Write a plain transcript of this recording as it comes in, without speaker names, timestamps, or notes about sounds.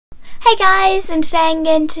Hey guys, and today I'm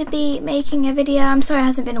going to be making a video. I'm sorry it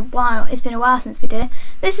hasn't been a while. It's been a while since we did it.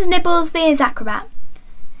 This is Nibbles being his acrobat.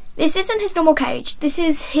 This isn't his normal cage. This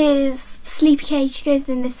is his sleepy cage. He goes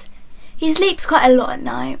in this. He sleeps quite a lot at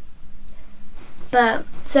night. But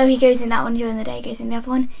so he goes in that one during the day, goes in the other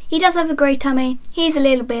one. He does have a grey tummy. He's a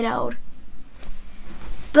little bit old.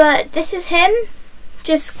 But this is him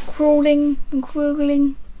just crawling and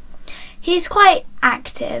crawling. He's quite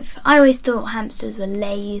active. I always thought hamsters were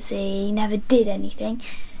lazy, never did anything.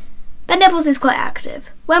 But Nibbles is quite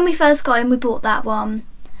active. When we first got him, we bought that one.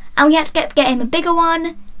 And we had to get him a bigger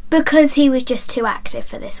one because he was just too active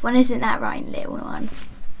for this one. Isn't that right, little one?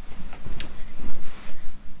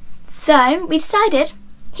 So we decided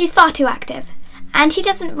he's far too active. And he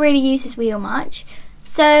doesn't really use his wheel much.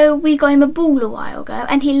 So we got him a ball a while ago.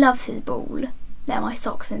 And he loves his ball. There are my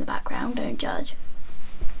socks in the background, don't judge.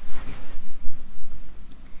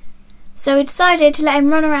 So we decided to let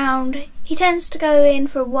him run around. He tends to go in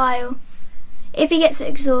for a while. If he gets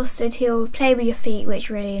exhausted, he'll play with your feet,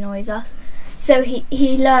 which really annoys us. So he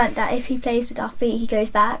learnt that if he plays with our feet, he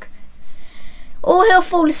goes back. Or he'll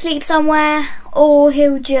fall asleep somewhere, or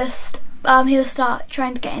he'll just he'll start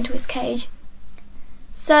trying to get into his cage.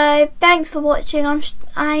 So thanks for watching.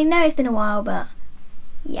 I know it's been a while, but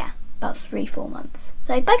yeah, about 3-4 months.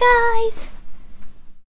 So bye guys.